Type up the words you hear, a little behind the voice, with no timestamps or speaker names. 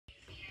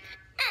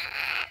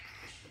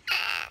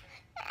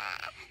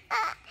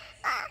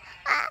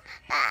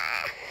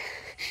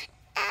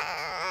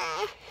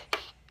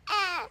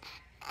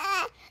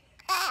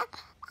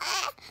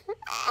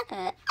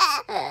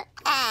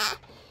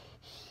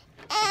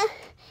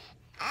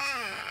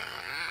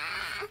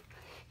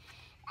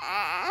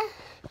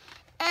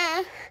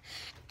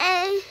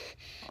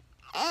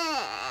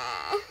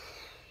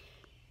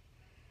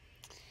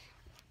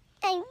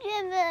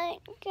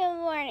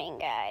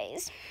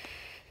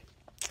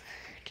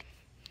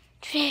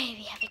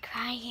Baby, I've been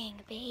crying,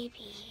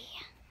 baby.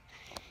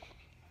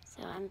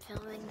 So I'm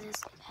filming this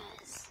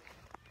because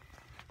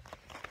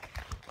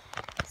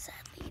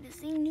sadly it is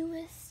the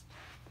newest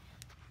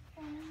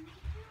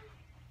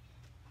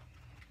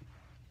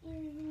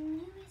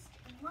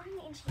one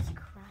and she's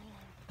crying.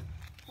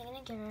 I'm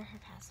gonna give her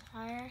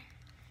pacifier.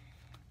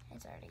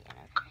 It's already in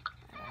her.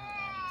 I don't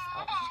know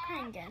why she's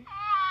crying again.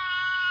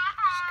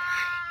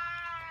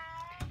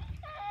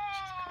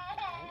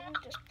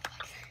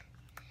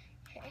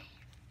 Okay,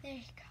 there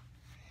you go.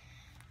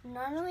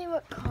 Normally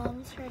what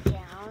calms her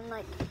down,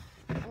 like,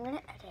 I'm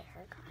gonna edit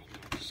her crying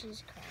out.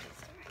 She's crying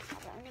so right now,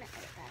 but I'm gonna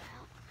edit that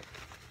out.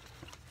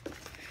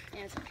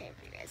 And it's okay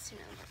for you guys to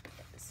know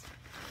because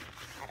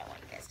I don't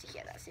want you guys to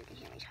hear that so you can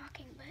hear me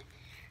talking,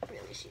 but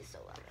really she's so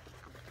loud right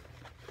now.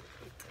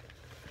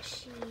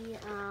 She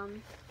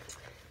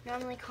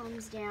normally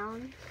calms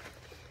down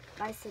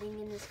by sitting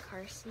in this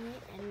car seat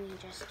and me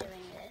just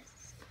doing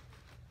this.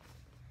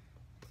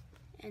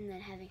 And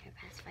then having her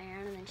pacifier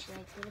on, and then she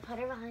likes me to put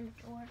her behind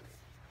the door.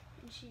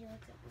 And she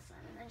looks at the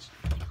sun, and then she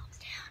really calms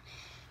down.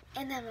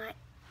 And then my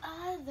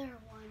other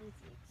one is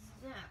the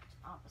exact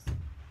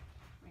opposite.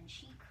 When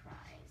she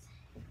cries,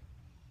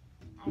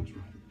 I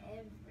try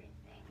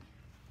everything.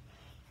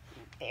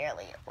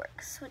 Barely it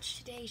works. Which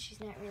today she's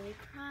not really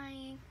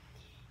crying.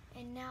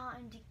 And now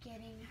I'm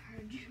getting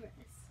her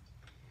dressed.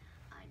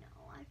 I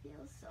know, I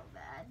feel so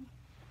bad.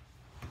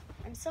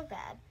 I'm so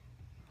bad.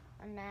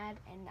 I'm mad,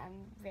 and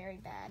I'm very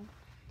bad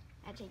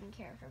at taking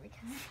care of her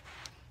because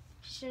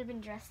she should have been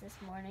dressed this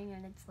morning,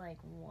 and it's like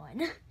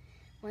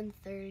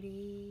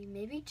 1:30,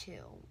 maybe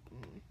 2.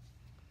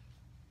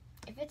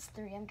 If it's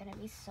 3, I'm gonna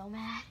be so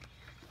mad.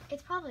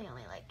 It's probably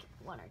only like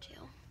 1 or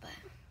 2, but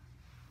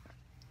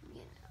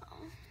you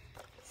know.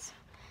 So,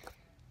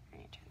 I'm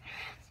gonna turn that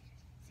around so you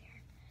guys can see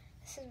her.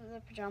 This is the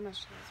pajamas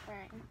she was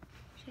wearing.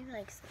 She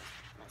likes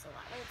this a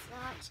lot, but it's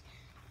not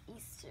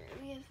Easter.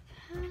 We have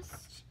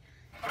passed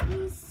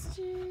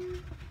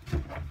Easter.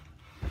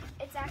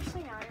 It's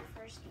actually not her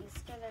first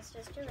Easter. That's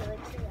just a really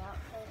cute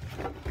outfit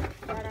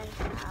that I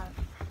have.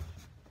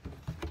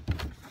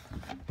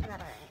 That I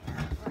let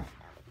Allie wear.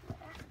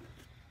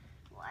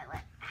 Well, I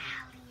let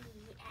Allie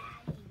wear.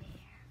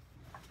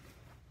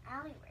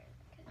 Allie wears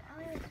it because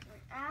Allie looks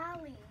weird.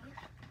 Allie.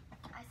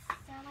 I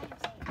sound like I'm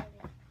saying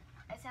Ellie.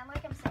 I sound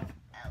like I'm saying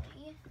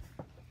Ellie.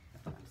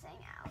 I'm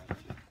saying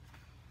Allie.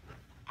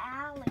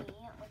 Allie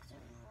looks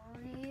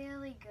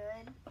really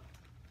good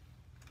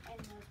in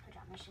those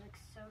pajamas. She looks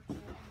so cute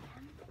in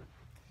them.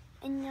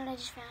 And you know what I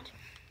just found?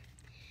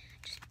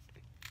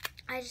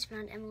 I just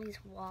found Emily's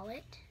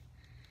wallet.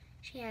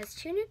 She has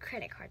 2 new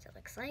credit cards, it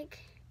looks like.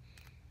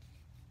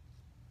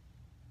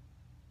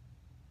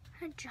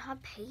 Her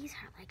job pays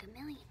her like $1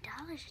 million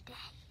a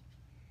day.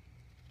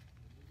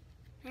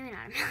 Maybe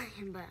not $1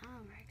 million, but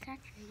we're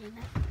exaggerating.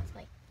 That's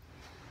like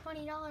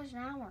 $20 an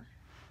hour.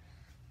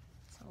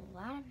 It's a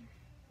lot.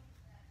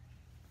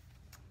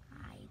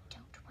 I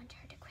don't want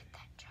her to quit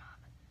that job.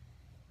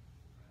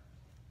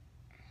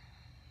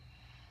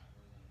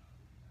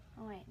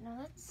 Oh wait, no,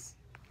 that's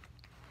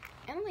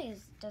Emily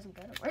doesn't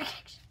go to work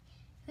actually.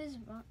 Whose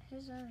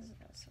is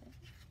this?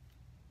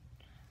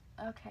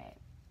 Okay,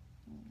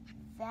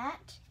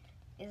 that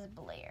is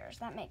Blair's.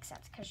 That makes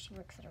sense because she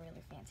works at a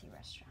really fancy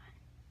restaurant.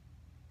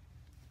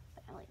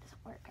 But Emily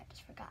doesn't work. I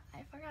just forgot.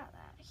 I forgot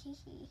that. Hee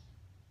hee.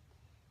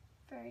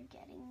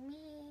 Forgetting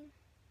me.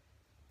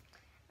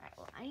 Alright,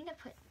 well, I need to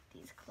put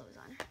these clothes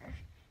on her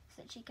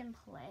so that she can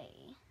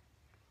play.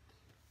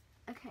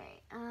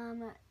 Okay,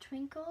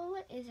 Twinkle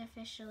is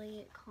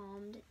officially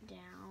calmed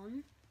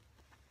down.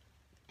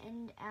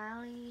 And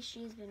Allie,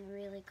 she's been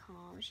really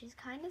calm. She's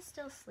kind of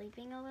still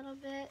sleeping a little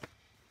bit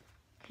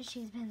because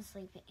she's been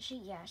sleeping.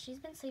 She's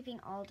been sleeping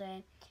all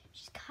day.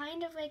 She's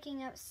kind of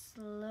waking up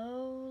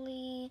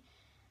slowly,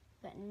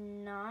 but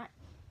not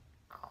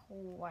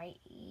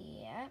quite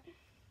yet.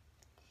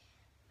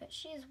 But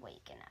she's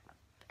waking up.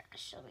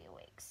 She'll be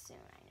awake soon,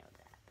 I know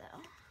that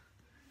though.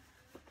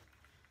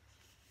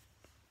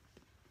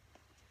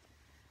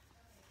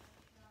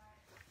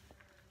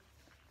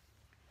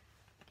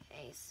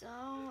 Okay, so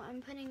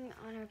I'm putting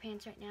on her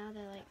pants right now.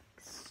 They're like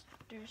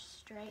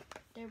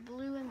they're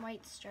blue and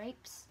white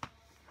stripes.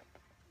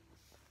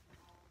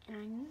 And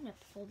I need to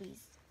pull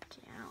these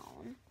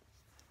down.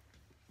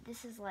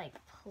 This is like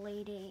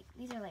Playdate.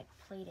 These are like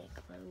Playdate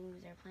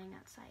clothes or playing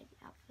outside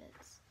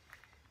outfits.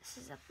 This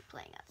is a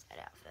playing outside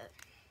outfit.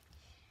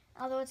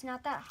 Although it's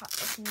not that hot.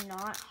 It's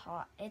not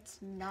hot. It's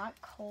not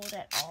cold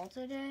at all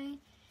today.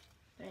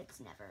 But it's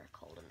never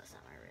cold in the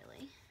summer,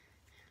 really.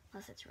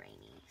 Unless it's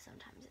rainy.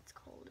 Sometimes it's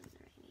cold and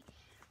rainy.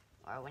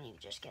 Or when you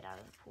just get out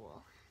of the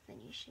pool,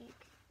 then you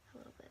shake a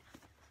little bit.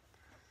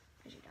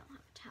 Because you don't have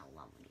a towel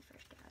on when you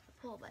first get out of the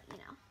pool, but you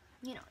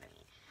know what I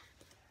mean.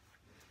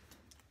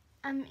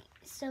 I'm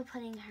still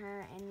putting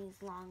her in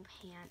these long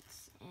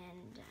pants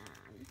and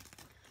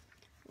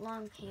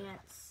long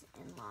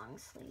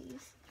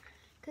sleeves.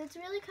 Because it's a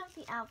really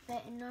comfy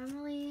outfit, and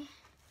normally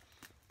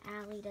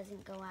Allie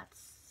doesn't go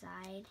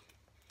outside.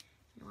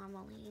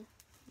 Normally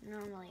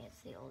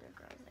it's the older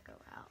girls that go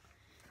out.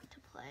 to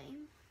play.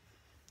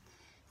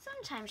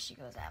 Sometimes she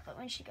goes out, but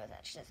when she goes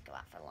out, she doesn't go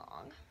out for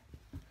long.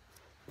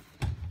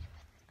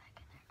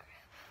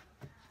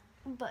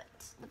 But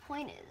the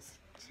point is,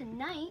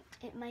 tonight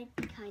it might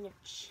be kind of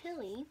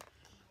chilly.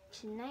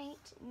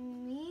 Tonight,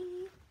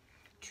 me,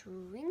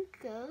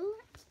 Twinkle,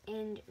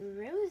 and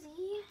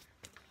Rosie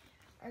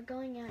are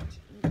going out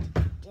to eat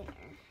dinner.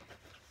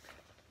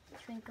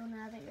 Twinkle,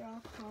 now that you're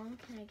all calm,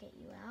 can I get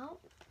you out?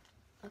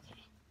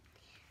 Okay.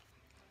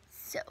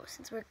 So,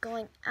 since we're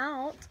going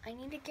out, I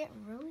need to get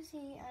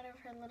Rosie out of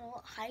her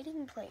little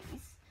hiding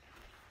place.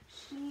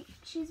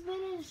 She's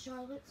been in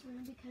Charlotte's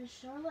room because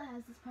Charlotte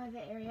has this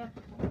private area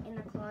in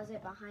the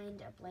closet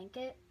behind a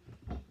blanket.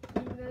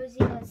 And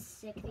Rosie was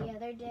sick the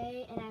other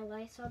day, and I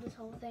Lysol this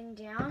whole thing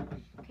down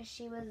because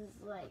she was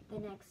like, the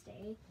next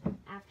day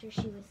after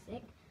she was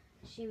sick,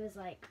 she was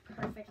like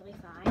perfectly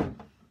fine.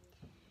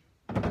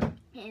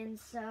 And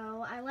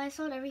so I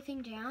Lysoled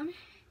everything down.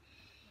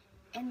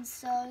 And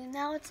so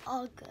now it's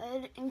all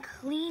good and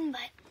clean,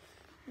 but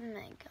oh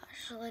my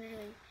gosh,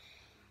 literally,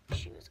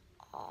 she was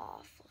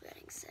awful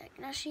getting sick.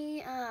 Now so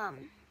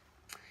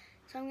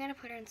I'm gonna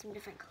put her in some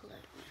different clothes.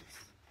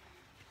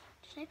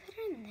 Should I put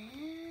her in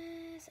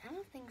this? I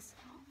don't think so.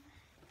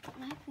 It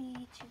might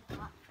be too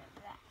hot for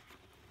that.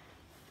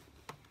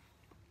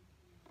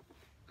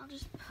 I'll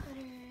just put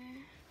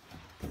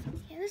her,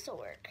 yeah, this will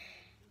work.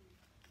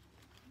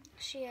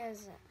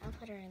 I'll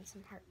put her in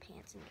some heart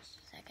pants in just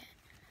a second.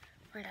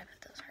 Where'd I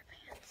put those heart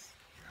pants?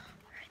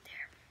 Right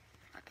there.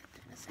 I'll get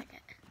them in a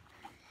second.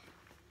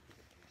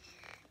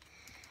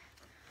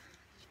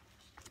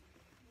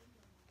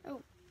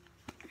 Oh,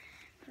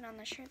 put on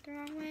the shirt the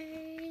wrong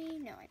way.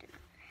 No, I didn't.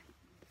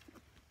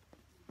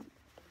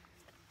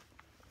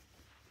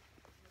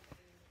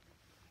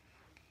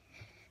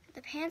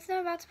 The pants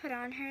I'm about to put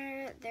on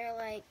her, they're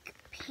like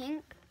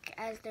pink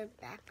as their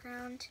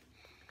background,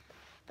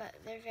 but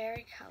they're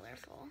very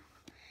colorful.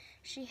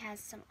 She has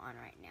some on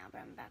right now,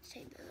 but I'm about to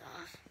take those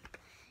off.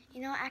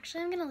 You know,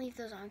 actually I'm gonna leave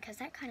those on because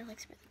that kind of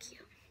looks really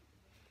cute.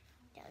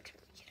 Yeah, it looks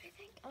really cute, I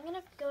think. I'm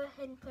gonna go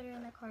ahead and put her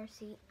in the car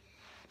seat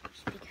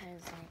just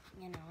because,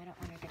 I don't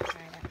want her to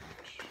cry that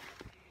much.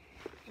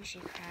 And she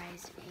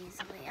cries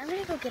easily. I'm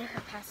gonna go get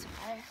her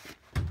pacifier.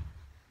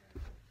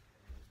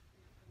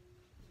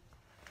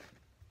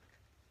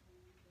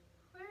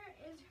 Where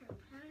is her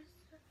pacifier?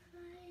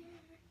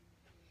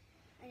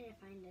 I need to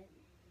find it.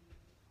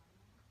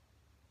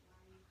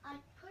 I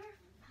put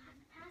her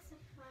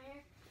pacifier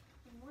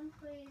in one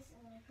place,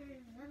 and then I put it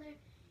in another,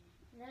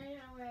 and then I don't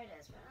know where it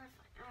is, but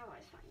I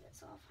always find it,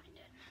 so I'll find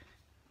it.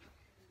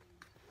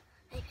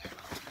 Maybe I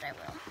won't, but I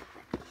will.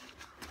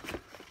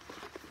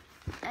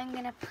 I'm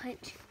gonna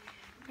put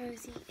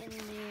Rosie in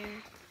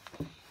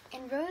there,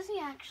 and Rosie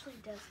actually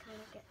does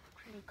kind of get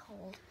pretty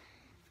cold,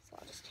 so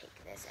I'll just take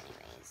this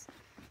anyways.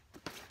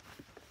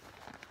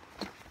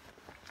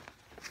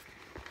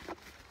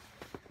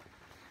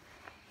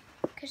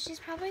 Because she's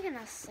probably going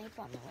to sleep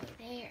on the way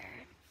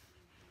there,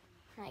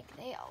 like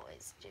they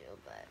always do,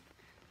 but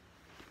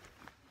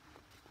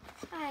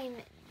I'm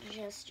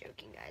just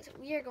joking, guys.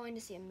 We are going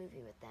to see a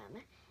movie with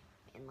them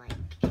in like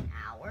an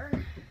hour.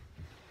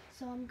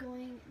 So I'm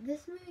going,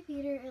 this movie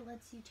theater, it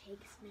lets you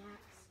take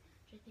snacks,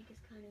 which I think is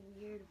kind of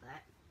weird,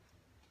 but,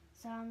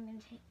 so I'm going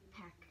to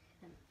pack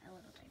them a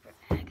little diaper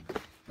bag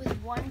with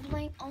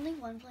only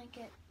one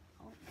blanket,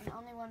 and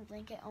only one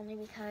blanket, only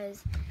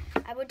because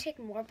I would take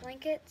more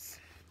blankets.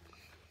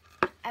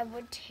 I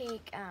would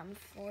take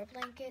 4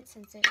 blankets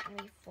since there's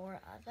only 4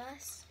 of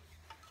us,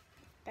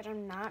 but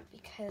I'm not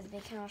because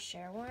they can all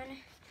share one,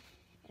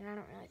 and I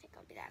don't really think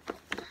I'll be that cold.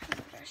 I'm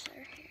gonna brush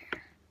her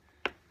hair.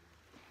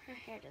 Her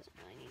hair doesn't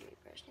really need to be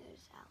brushed, neither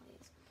does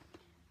Allie's.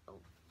 Oh,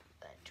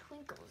 but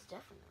Twinkle's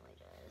definitely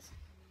does.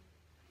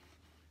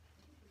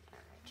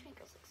 Alright,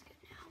 Twinkle's looks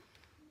good now.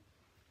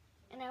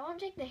 And I won't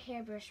take the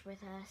hairbrush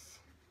with us.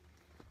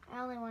 I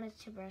only wanted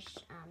to brush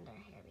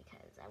their hair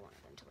because I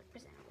wanted them to look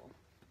presentable.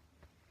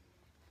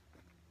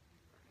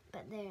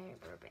 But they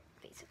were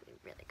basically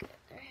really good.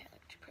 Their hair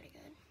looked pretty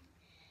good.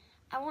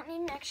 I won't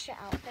need an extra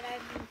outfit,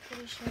 I'm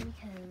pretty sure,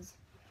 because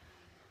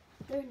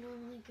they're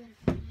normally good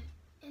for it.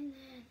 And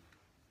then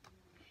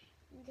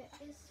you get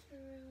this for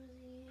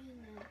Rosie,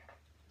 and then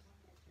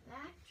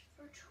that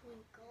for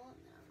Twinkle,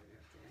 and then over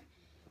there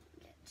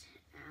get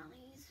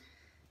Allie's.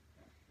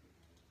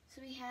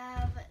 So we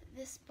have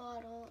this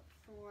bottle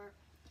for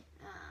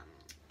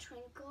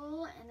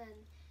Twinkle, and then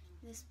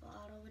this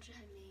bottle, which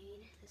I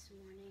made this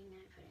morning, and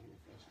I put it in the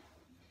fridge.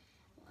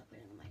 Well, I put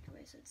it in the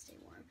microwave so it'd stay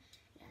warm.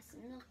 It has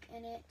some milk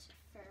in it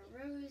for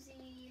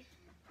Rosie.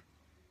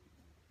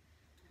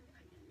 I'm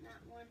putting in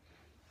that one.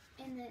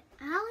 And then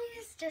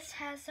Allie's just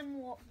has some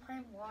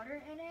plain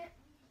water in it.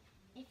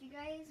 If you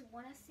guys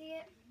want to see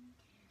it,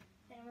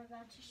 then I'm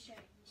about to show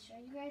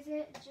you guys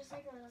it. It's just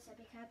like a little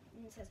sippy cup,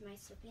 and it says My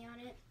Sippy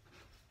on it.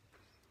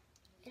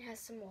 It has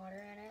some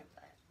water in it,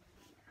 but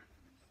yeah,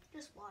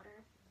 just water.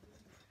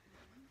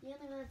 The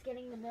only one that's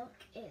getting the milk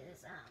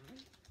is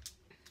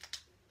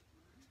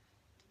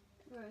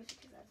Rose,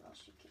 because that's all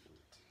she can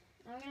eat.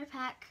 Now we're gonna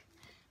pack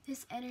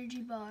this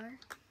energy bar.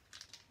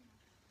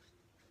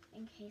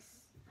 in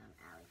case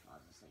Allie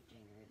falls asleep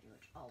during the movie,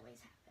 which always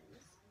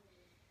happens.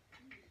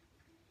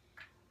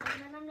 And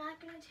then I'm not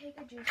going to take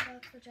a juice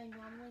box, which I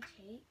normally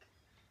take,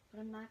 but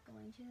I'm not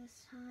going to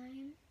this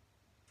time.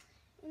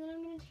 And then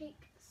I'm going to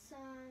take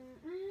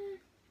some,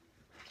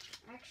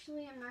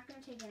 actually I'm not going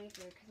to take any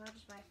food because I'll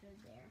just buy food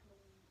there.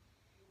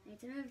 And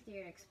it's a movie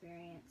theater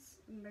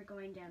experience. We're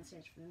going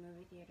downstairs for the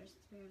movie theater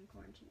since we're in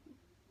quarantine.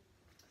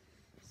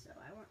 So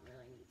I won't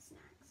really need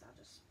snacks. I'll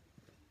just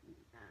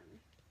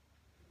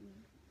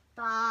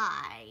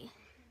buy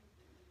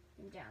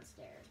them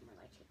downstairs, more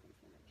like take them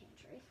from the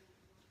pantry.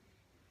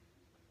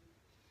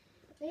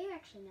 But they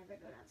actually never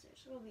go downstairs,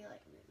 so it'll be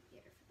like a movie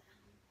theater for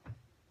them.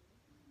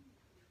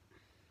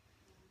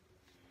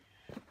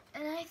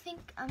 And I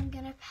think I'm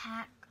gonna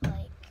pack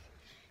like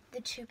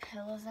the 2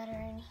 pillows that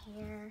are in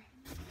here,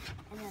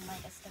 and then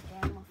like a stuffed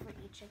animal for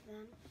each of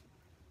them.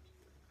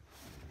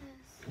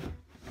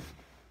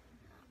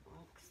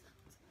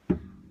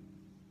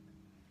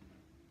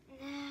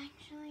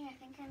 Actually, I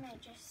think I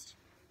might just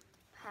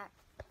pack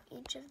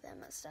each of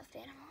them a stuffed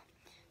animal.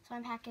 So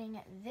I'm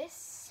packing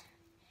this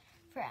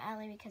for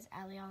Allie because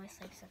Allie always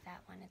sleeps with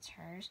that one. It's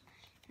hers.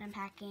 And I'm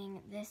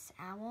packing this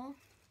owl.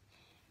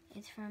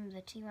 It's from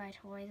the TY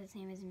Toys. Its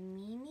name is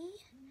Mimi.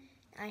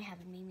 I have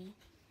a Mimi.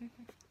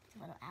 It's a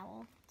little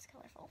owl. It's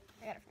colorful.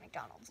 I got it from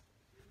McDonald's.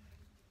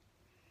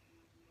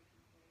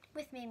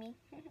 With Mimi.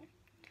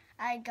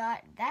 I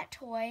got that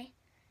toy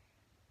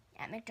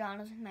at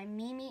McDonald's with my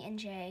Mimi and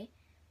Jay.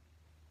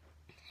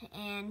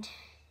 And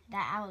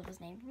that owl was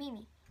named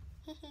Mimi.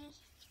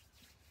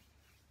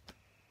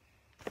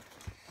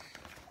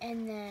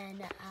 And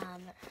then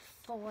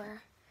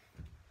for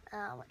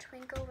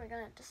Twinkle, we're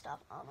gonna have to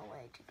stop on the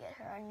way to get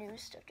her a new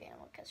stuffed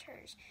animal because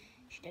hers,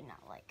 she did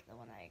not like the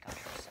one I got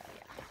her, so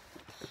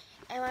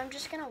yeah. And I'm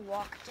just gonna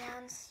walk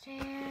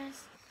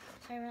downstairs.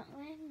 So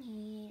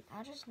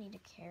I'll just need to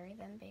carry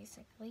them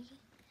basically.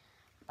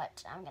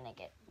 But I'm gonna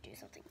do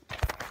something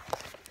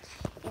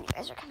different. And you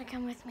guys are gonna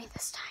come with me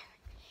this time.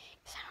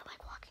 Because I don't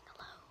like walking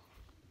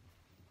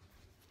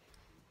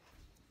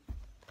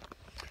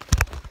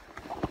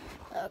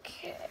alone.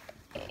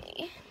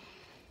 Okay.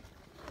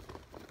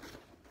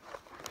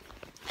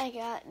 I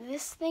got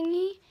this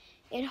thingy.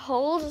 It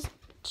holds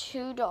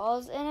 2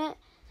 dolls in it.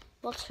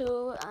 Well,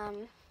 two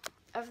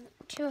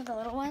of the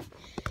little ones.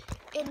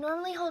 It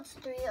normally holds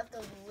 3 of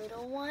the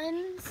little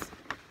ones,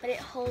 but it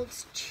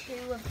holds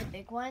 2 of the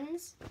big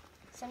ones.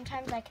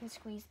 Sometimes I can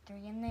squeeze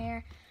 3 in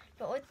there.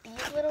 But with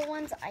these little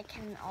ones, I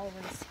can always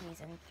squeeze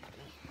in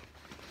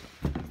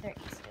 3. Because they're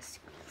easy to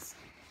squeeze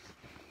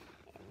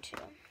into.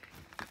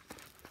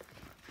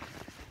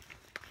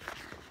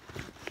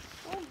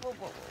 Whoa, whoa,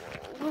 whoa,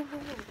 whoa, whoa,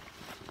 whoa.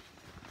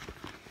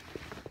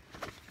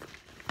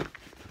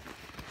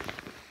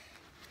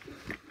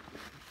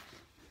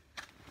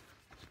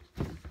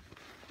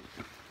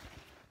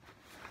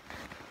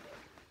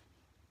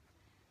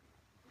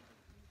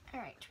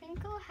 Alright,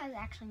 Twinkle has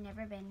actually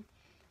never been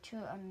to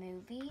a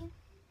movie.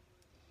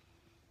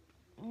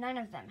 None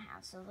of them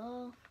have, so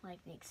they'll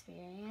like the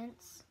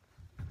experience.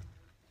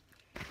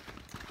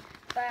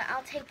 But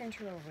I'll take them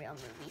to a real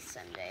movie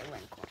someday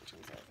when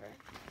quarantine's over.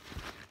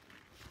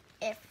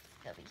 If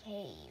they'll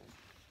behave.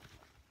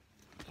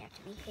 They have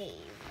to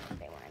behave if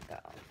they want to go.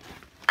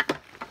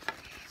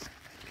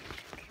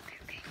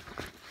 Okay.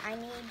 I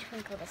need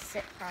Twinkle to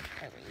sit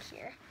properly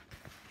here.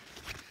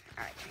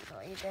 Alright, Twinkle,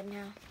 are you good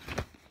now?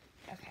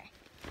 Okay.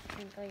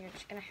 Twinkle, you're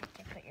just gonna have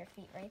to put your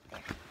feet right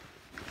there.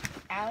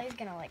 Allie's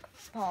gonna like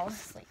fall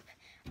asleep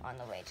on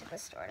the way to the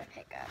store to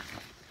pick up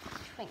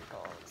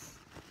Twinkles.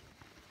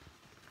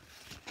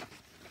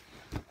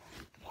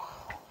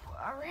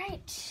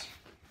 Alright.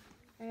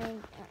 I'm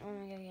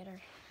gonna go get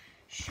her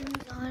shoes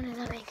on and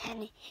then I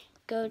can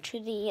go to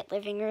the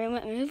living room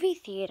movie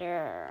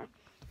theater.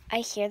 I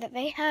hear that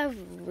they have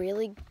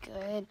really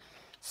good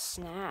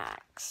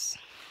snacks.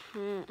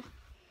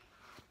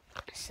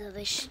 So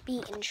they should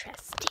be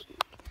interesting.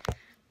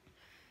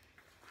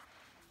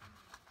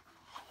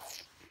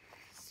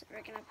 So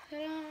we're gonna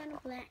put on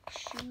black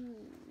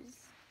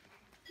shoes.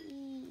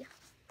 Yeah.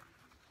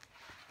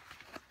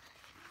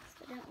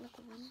 So they don't look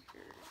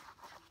weird.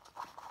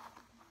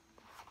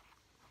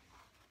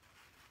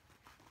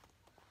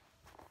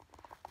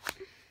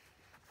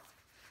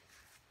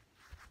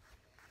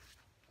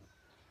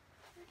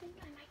 I think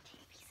I might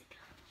take a piece of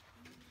gum.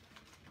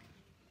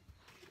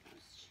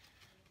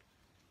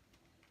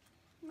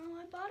 No,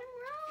 my bottom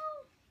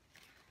row.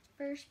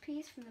 First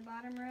piece from the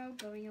bottom row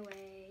going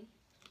away.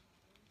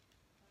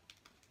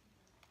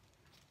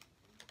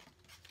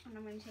 And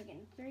I'm going to take it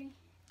in 3,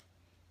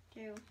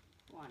 2,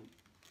 1.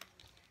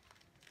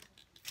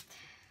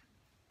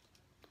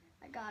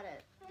 I got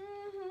it.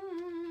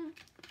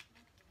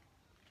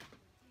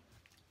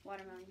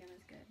 Watermelon gum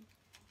is good.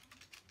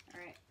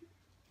 Alright.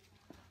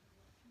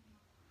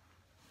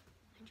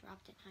 I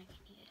dropped it. I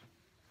can eat it.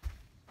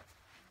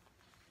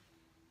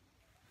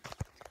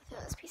 Throw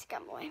this piece of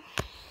gum away.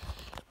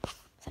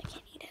 So I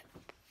can't eat it.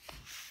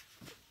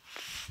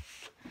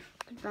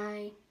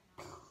 Goodbye.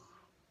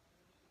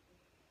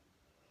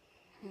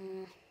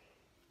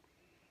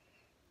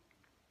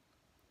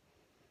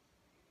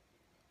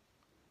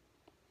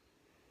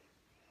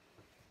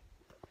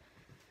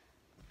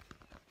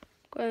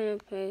 in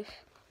the face.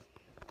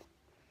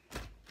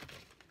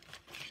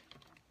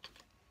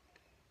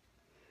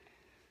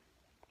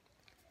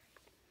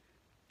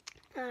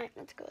 Alright,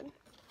 that's good.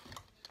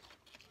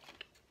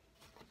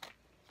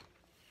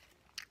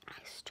 I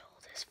stole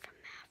this from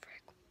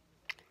Maverick.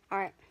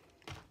 Alright.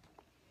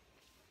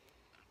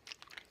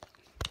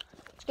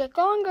 Let's get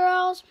going,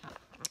 girls.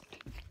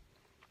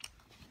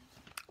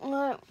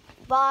 Alright,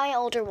 buy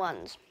older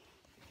ones.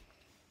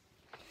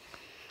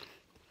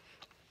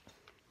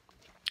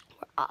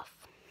 We're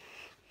off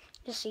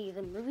to see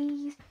the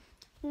movies.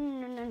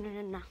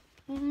 No.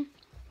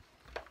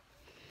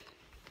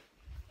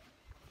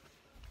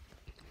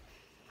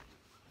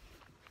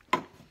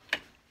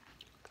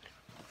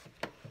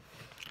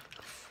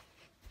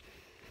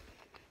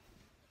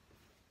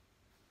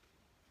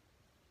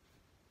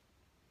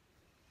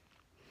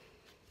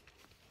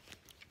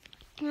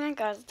 Alright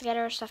guys, let's get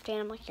our stuffed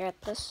animal here at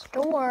the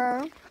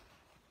store.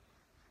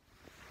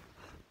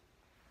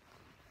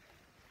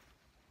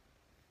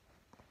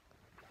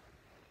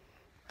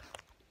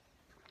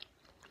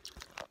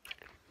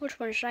 Which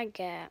one should I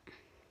get?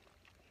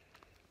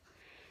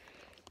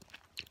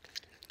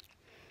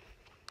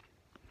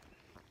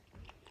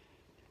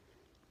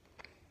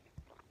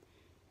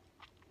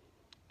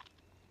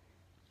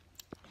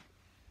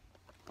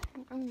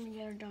 I'm gonna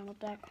get a Donald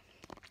Duck.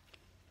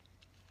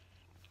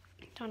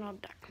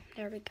 Donald Duck.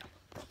 There we go.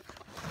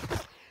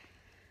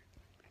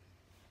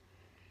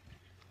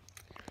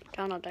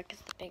 Donald Duck is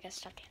the biggest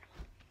stuffed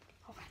animal.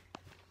 Okay.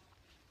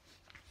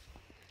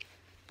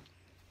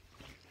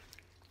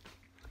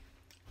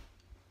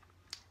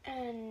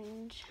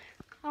 And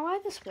I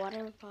like this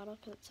water bottle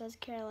because it says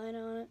Carolina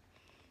on it.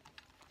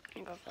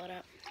 I'm gonna go fill it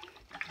up.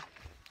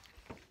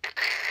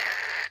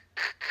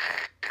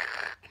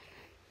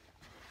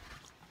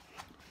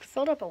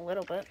 Filled up a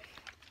little bit.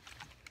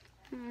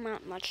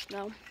 Not much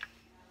though.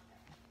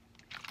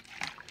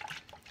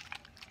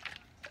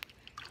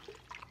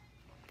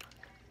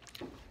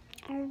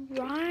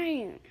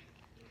 Alright.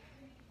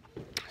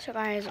 So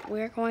guys,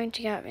 we're going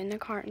to get in the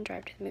car and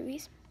drive to the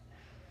movies.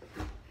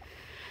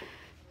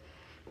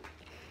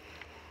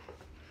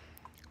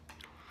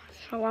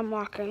 So I'm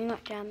walking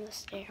down the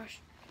stairs.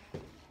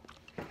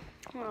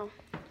 Well,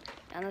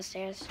 down the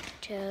stairs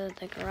to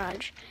the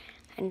garage,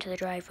 into the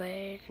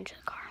driveway, into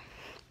the car.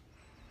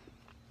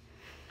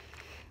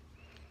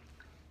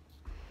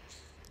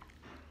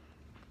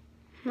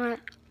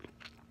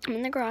 I'm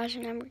in the garage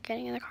and I'm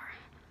getting in the car.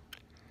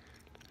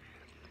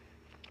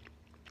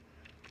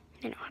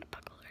 I know how to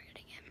buckle or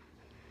getting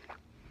in.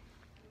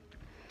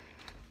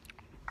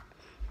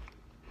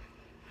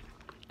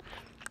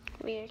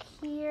 We're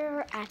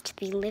here at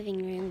the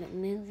living room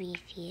movie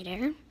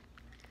theater.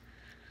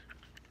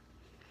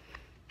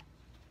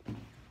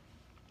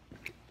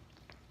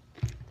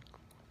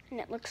 And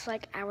it looks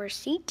like our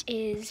seat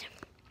is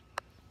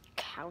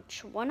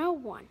couch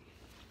 101.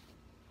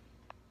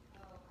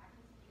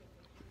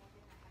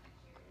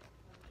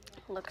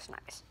 Looks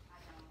nice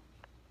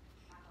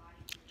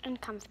and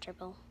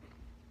comfortable.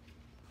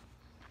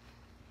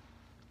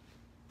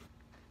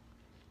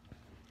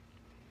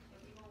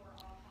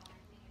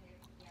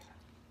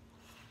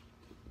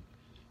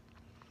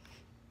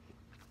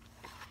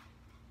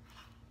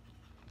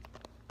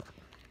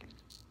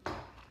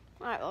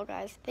 Alright, well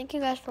guys, thank you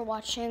guys for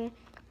watching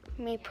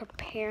me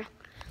prepare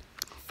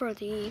for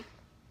the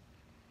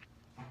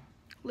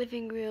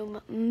living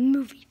room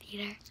movie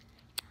theater.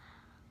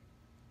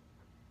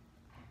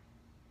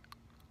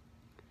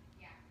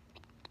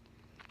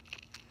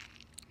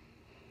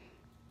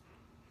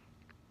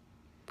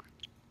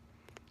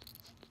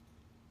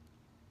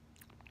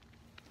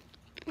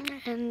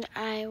 And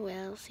I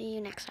will see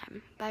you next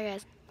time. Bye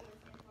guys.